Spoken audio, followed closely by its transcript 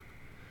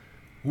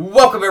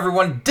Welcome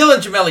everyone, Dylan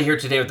Gemelli here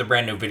today with a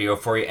brand new video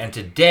for you, and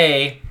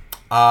today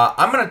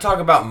I'm going to talk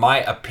about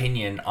my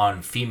opinion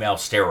on female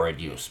steroid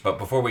use. But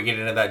before we get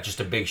into that, just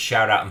a big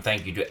shout out and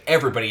thank you to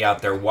everybody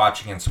out there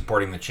watching and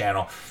supporting the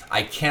channel.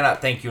 I cannot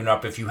thank you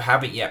enough. If you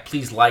haven't yet,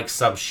 please like,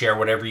 sub, share,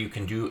 whatever you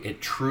can do. It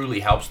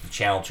truly helps the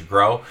channel to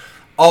grow.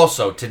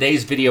 Also,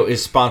 today's video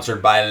is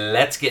sponsored by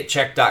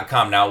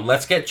Let'sGetChecked.com. Now,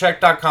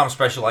 Let'sGetChecked.com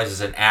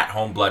specializes in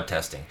at-home blood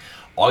testing.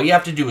 All you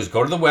have to do is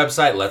go to the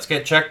website,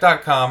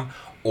 Let'sGetChecked.com,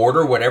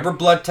 order whatever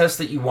blood test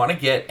that you want to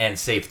get, and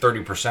save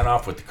 30%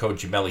 off with the code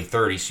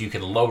Gemelli30 so you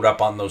can load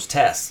up on those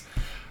tests.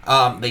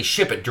 They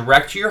ship it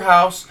direct to your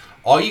house.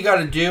 All you got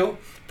to do,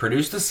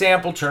 produce the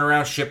sample, turn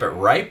around, ship it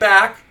right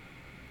back.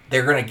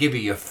 They're going to give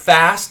you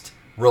fast,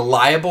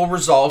 reliable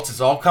results.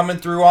 It's all coming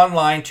through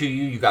online to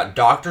you. You got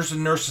doctors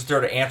and nurses there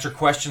to answer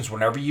questions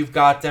whenever you've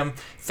got them.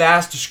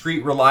 Fast,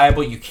 discreet,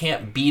 reliable. You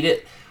can't beat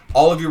it.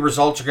 All of your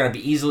results are going to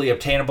be easily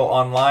obtainable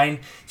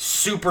online.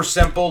 Super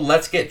simple.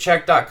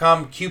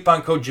 Let'sGetChecked.com.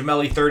 Coupon code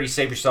Gemelli30.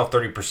 Save yourself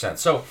 30%.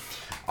 So,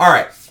 all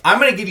right. I'm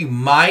going to give you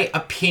my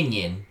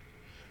opinion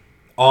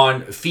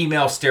on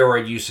female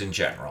steroid use in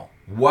general.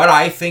 What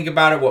I think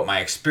about it, what my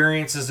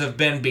experiences have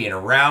been being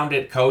around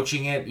it,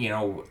 coaching it,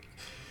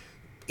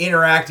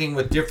 interacting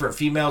with different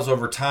females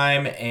over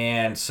time.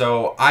 And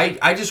so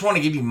I just want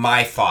to give you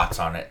my thoughts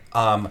on it.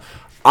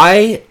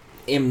 I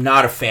am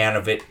not a fan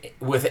of it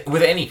with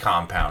any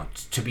compound,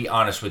 to be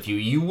honest with you.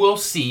 You will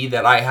see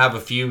that I have a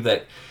few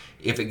that,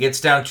 if it gets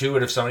down to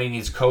it, if somebody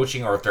needs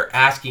coaching or if they're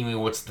asking me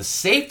what's the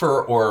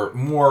safer or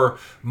more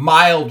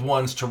mild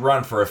ones to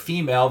run for a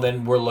female,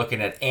 then we're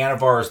looking at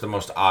Anavar as the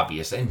most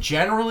obvious. And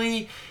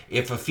generally,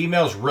 if a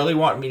female's really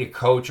wanting me to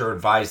coach or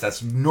advise,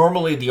 that's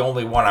normally the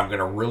only one I'm going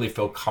to really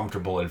feel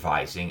comfortable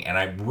advising. And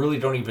I really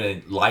don't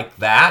even like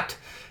that.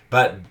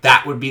 But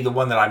that would be the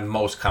one that I'm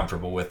most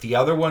comfortable with. The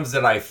other ones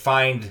that I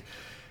find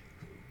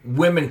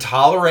women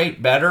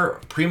tolerate better,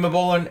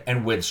 Primobolan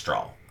and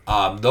Winstrol.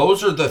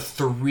 Those are the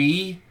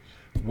three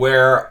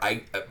where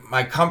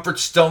my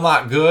comfort's still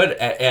not good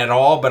at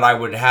all, but I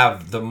would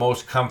have the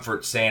most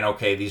comfort saying,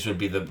 okay, these would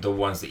be the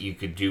ones that you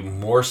could do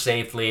more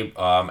safely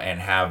and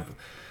have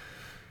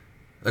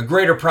a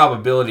greater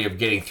probability of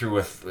getting through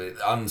with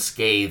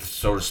unscathed,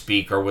 so to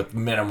speak, or with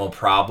minimal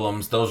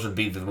problems. Those would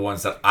be the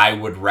ones that I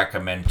would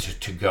recommend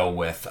to go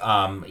with.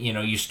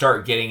 You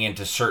start getting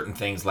into certain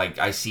things, like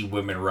I see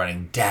women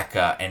running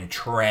DECA and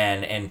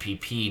Tren,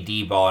 NPP,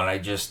 D-ball,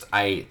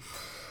 and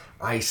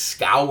I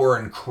scour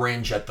and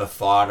cringe at the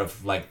thought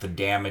of like the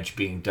damage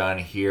being done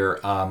here.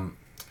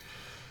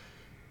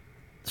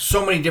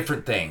 So many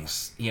different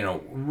things,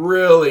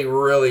 really,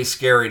 really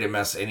scary to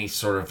mess any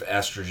sort of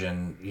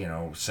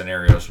estrogen,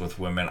 scenarios with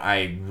women.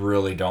 I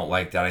really don't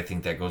like that. I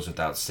think that goes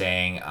without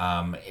saying.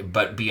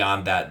 But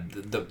beyond that,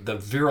 the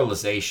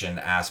virilization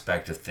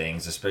aspect of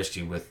things,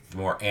 especially with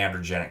more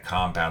androgenic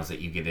compounds that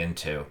you get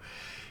into,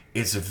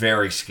 it's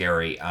very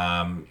scary.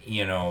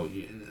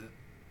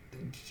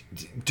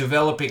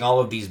 Developing all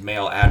of these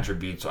male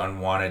attributes,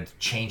 unwanted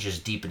changes,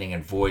 deepening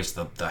in voice,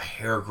 the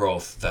hair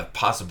growth, the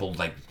possible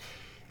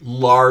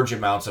large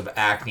amounts of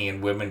acne,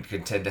 and women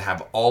can tend to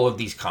have all of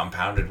these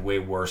compounded way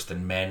worse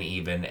than men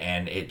even,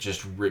 and it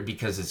just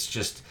because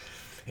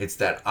it's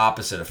that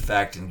opposite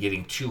effect, and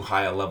getting too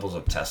high levels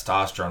of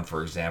testosterone,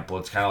 for example.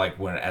 It's kind of like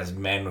when, as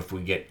men, if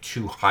we get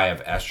too high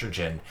of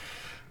estrogen,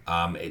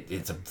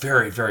 it's a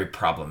very, very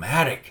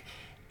problematic.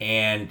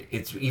 And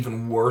it's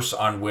even worse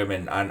on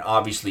women. And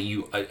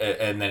obviously,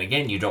 and then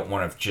again, you don't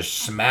want to just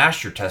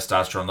smash your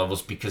testosterone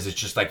levels, because it's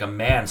just like a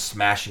man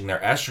smashing their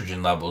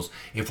estrogen levels.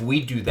 If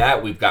we do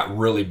that, we've got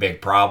really big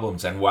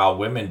problems. And while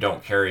women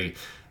don't carry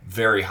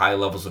very high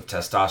levels of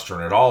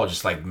testosterone at all,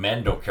 just like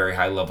men don't carry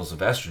high levels of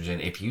estrogen,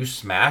 if you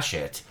smash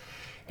it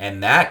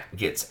and that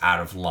gets out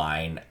of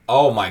line,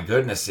 oh my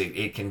goodness,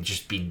 it can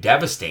just be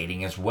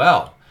devastating as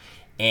well.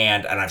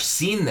 And I've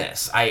seen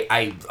this.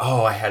 I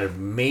had a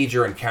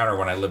major encounter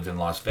when I lived in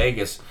Las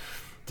Vegas,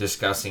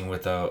 discussing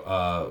with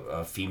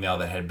a female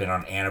that had been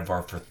on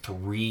Anavar for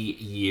 3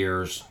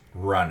 years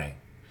running,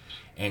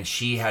 and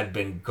she had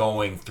been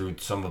going through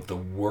some of the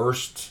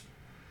worst.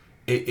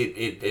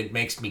 It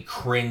makes me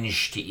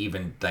cringe to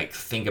even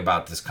think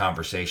about this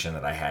conversation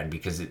that I had,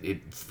 because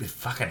it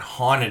fucking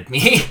haunted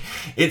me.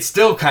 It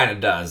still kind of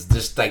does.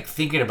 Just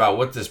thinking about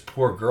what this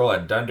poor girl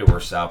had done to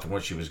herself and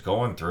what she was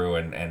going through,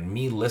 and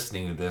me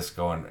listening to this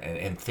going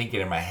and thinking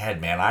in my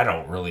head, man, I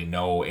don't really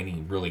know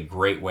any really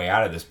great way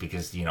out of this,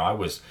 because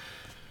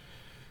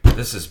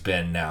this has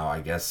been now,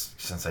 I guess,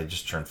 since I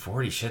just turned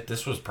 40. Shit,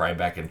 this was probably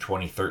back in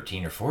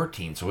 2013 or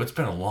 14, so it's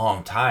been a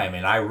long time,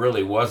 and I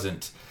really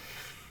wasn't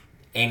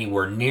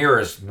anywhere near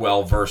as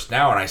well versed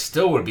now, and I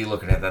still would be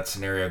looking at that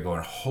scenario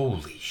going,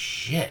 holy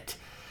shit,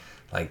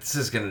 this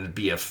is going to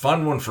be a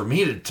fun one for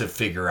me to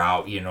figure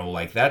out,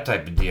 that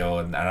type of deal.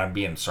 And I'm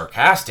being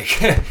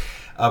sarcastic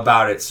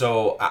about it.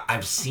 So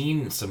I've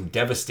seen some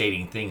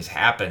devastating things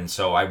happen.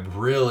 So I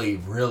really,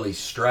 really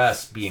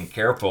stress being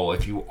careful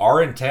if you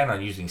are intent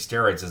on using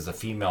steroids as a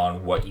female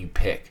on what you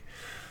pick.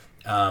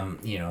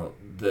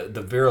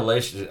 The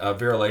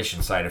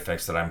virilation side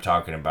effects that I'm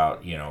talking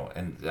about,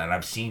 and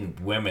I've seen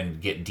women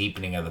get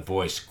deepening of the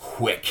voice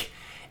quick,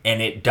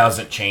 and it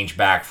doesn't change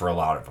back for a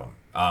lot of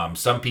them.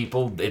 Some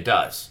people it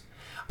does.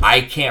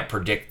 I can't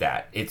predict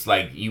that. It's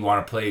like you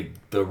want to play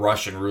the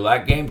Russian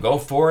roulette game, go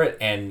for it,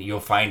 and you'll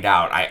find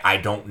out. I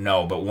don't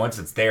know, but once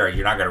it's there,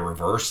 you're not going to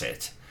reverse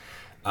it.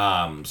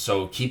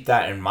 So keep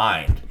that in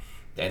mind,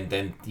 and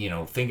then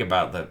think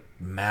about the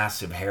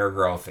massive hair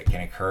growth that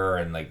can occur,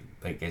 and like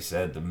I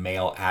said, the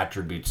male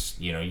attributes.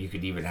 You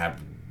could even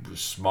have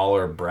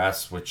smaller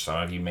breasts, which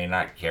some of you may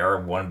not care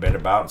one bit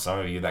about, and some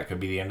of you that could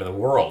be the end of the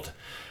world.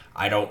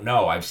 I don't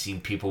know. I've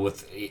seen people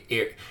with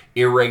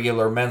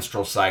irregular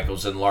menstrual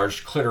cycles,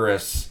 enlarged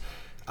clitoris.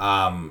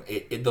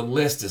 The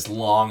list is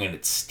long and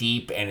it's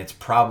steep, and it's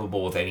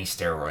probable with any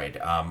steroid.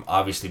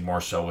 Obviously,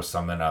 more so with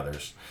some than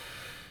others.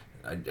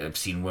 I've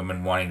seen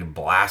women wanting to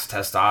blast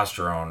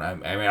testosterone.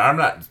 I mean, I'm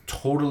not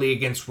totally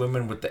against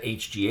women with the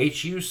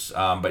HGH use,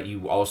 but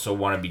you also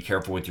want to be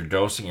careful with your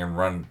dosing and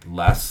run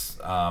less,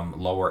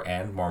 lower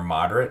end, more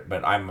moderate.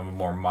 But I'm a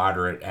more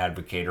moderate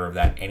advocator of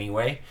that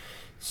anyway.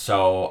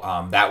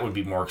 So that would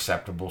be more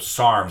acceptable.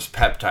 SARMs,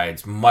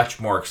 peptides, much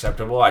more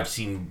acceptable. I've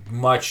seen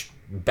much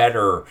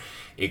better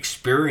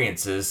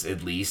experiences,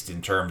 at least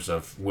in terms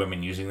of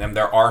women using them.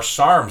 There are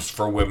SARMs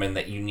for women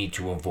that you need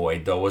to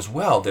avoid, though, as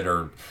well, that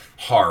are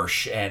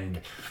harsh. And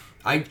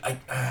I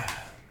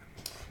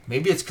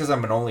maybe it's because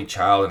I'm an only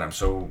child and I'm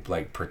so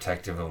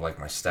protective of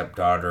my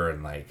stepdaughter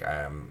and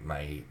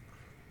my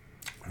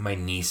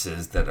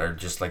nieces that are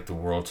just like the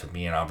world to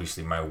me, and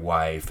obviously my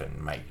wife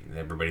and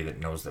everybody that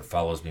knows that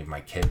follows me,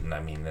 my kitten. I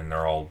mean, and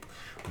they're all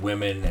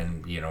women,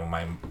 and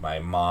my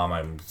mom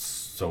I'm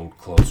so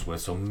close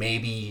with, so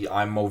maybe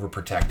I'm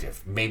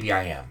overprotective. Maybe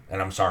I am,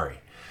 and I'm sorry,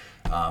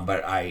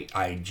 but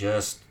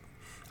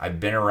I've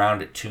been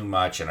around it too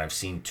much, and I've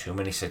seen too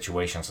many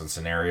situations and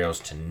scenarios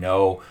to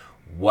know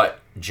what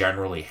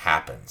generally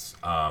happens.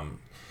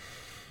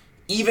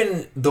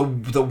 Even the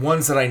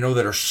ones that I know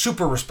that are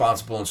super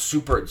responsible and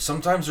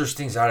sometimes there's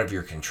things out of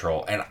your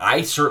control, and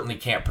I certainly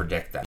can't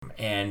predict them,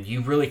 and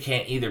you really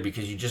can't either,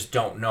 because you just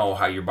don't know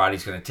how your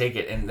body's going to take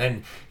it. And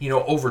then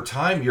over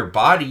time, your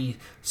body,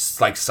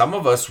 like some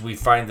of us, we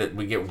find that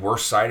we get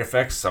worse side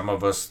effects. Some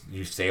of us,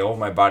 you say, oh,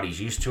 my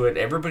body's used to it.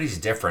 Everybody's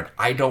different.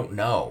 I don't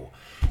know.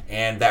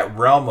 And that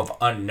realm of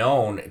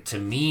unknown to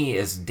me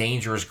is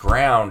dangerous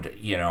ground,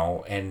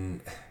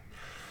 and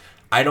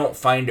I don't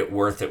find it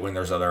worth it when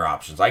there's other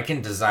options. I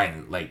can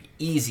design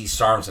easy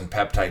SARMs and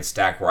peptide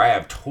stack where I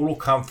have total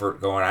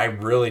comfort going, I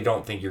really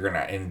don't think you're going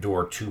to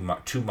endure too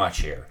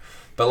much here.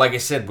 But like I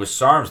said, with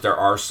SARMs, there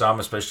are some,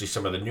 especially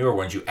some of the newer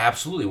ones, you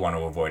absolutely want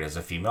to avoid as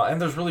a female.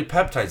 And there's really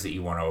peptides that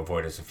you want to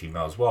avoid as a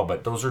female as well.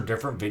 But those are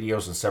different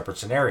videos and separate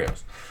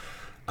scenarios.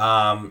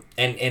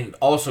 And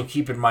also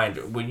keep in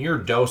mind, when you're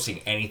dosing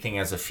anything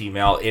as a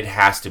female, it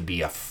has to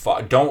be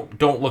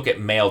don't look at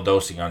male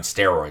dosing on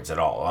steroids at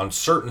all. On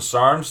certain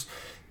SARMs,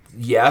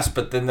 yes,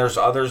 but then there's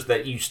others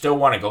that you still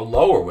want to go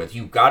lower with.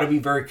 You've got to be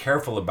very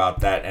careful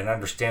about that and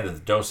understand that the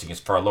dosing is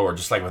far lower,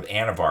 just like with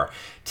Anavar.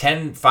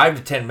 5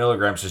 to 10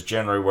 milligrams is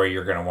generally where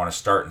you're going to want to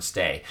start and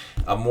stay.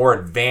 A more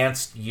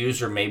advanced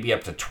user maybe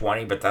up to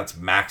 20, but that's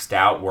maxed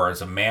out,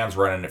 whereas a man's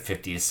running at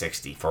 50 to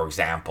 60, for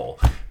example.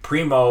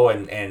 Primo,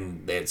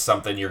 and it's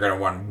something you're going to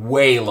want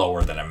way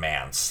lower than a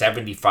man,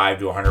 75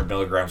 to 100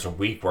 milligrams a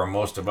week, where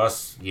most of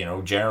us,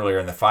 generally are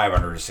in the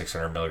 500 to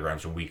 600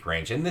 milligrams a week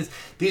range. And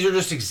these are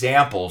just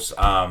examples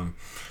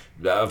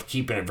of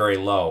keeping it very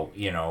low.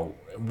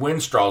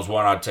 Winstrol's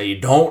one I'll tell you,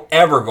 don't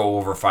ever go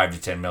over 5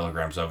 to 10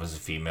 milligrams of as a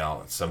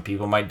female. Some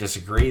people might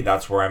disagree.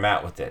 That's where I'm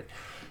at with it.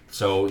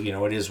 So,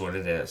 it is what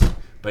it is.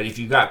 But if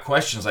you got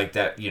questions like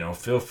that,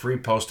 feel free,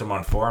 post them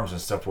on forums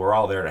and stuff. We're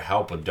all there to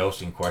help with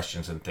dosing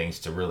questions and things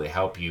to really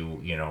help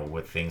you,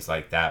 with things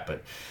like that.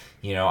 But,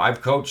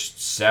 I've coached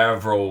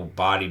several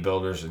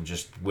bodybuilders and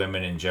just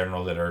women in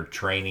general that are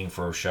training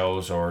for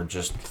shows or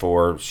just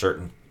for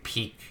certain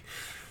peak,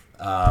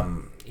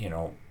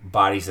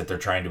 bodies that they're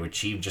trying to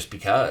achieve just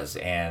because.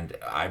 And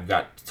I've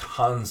got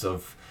tons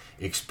of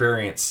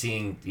experience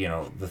seeing,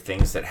 the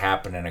things that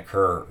happen and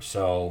occur.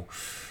 So,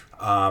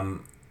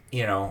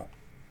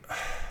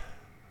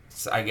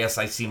 I guess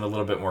I seem a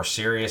little bit more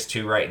serious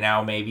too right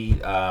now, maybe,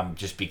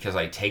 just because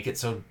I take it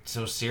so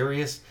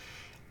serious.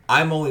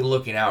 I'm only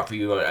looking out for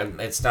you.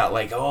 It's not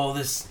like, oh,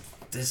 this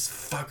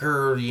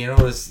fucker,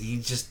 he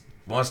just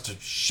wants to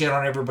shit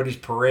on everybody's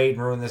parade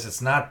and ruin this.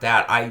 It's not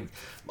that.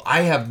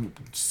 I have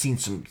seen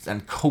some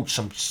and coached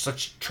some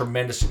such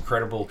tremendous,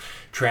 incredible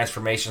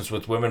transformations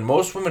with women.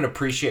 Most women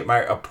appreciate my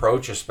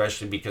approach,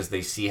 especially because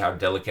they see how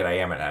delicate I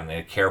am and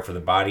I care for the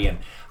body. And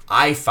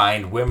I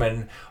find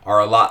women are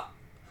a lot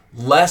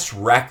less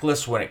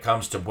reckless when it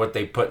comes to what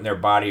they put in their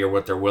body or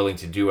what they're willing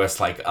to do, as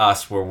like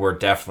us, where we're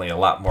definitely a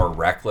lot more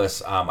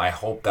reckless. I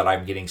hope that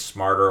I'm getting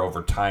smarter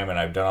over time and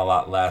I've done a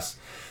lot less.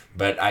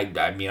 But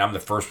I mean, I'm the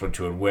first one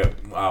to admit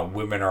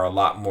women are a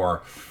lot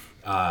more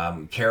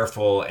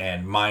careful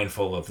and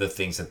mindful of the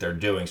things that they're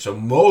doing. So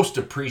most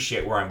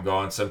appreciate where I'm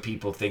going. Some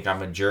people think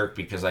I'm a jerk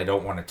because I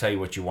don't want to tell you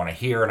what you want to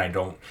hear, and I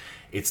don't.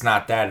 It's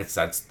not that. It's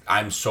that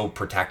I'm so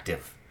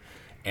protective,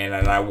 and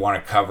I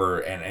want to cover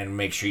and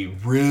make sure you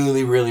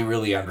really, really,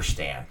 really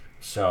understand.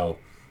 So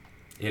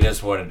it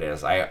is what it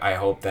is. I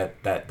hope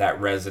that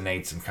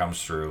resonates and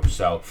comes through.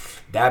 So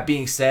that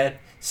being said,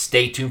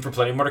 stay tuned for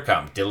plenty more to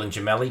come. Dylan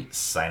Gemelli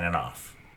signing off.